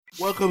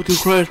Welcome to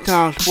Crunch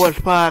Time Sports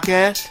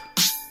Podcast.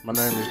 My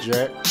name is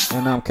Jack.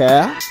 And I'm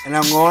Cal. And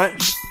I'm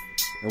Lawrence.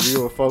 And we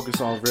will focus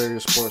on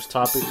various sports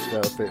topics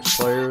that affect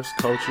players,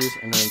 coaches,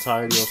 and the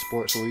entirety of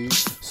sports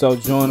leagues. So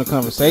join the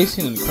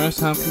conversation in the Crunch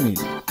Time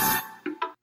community.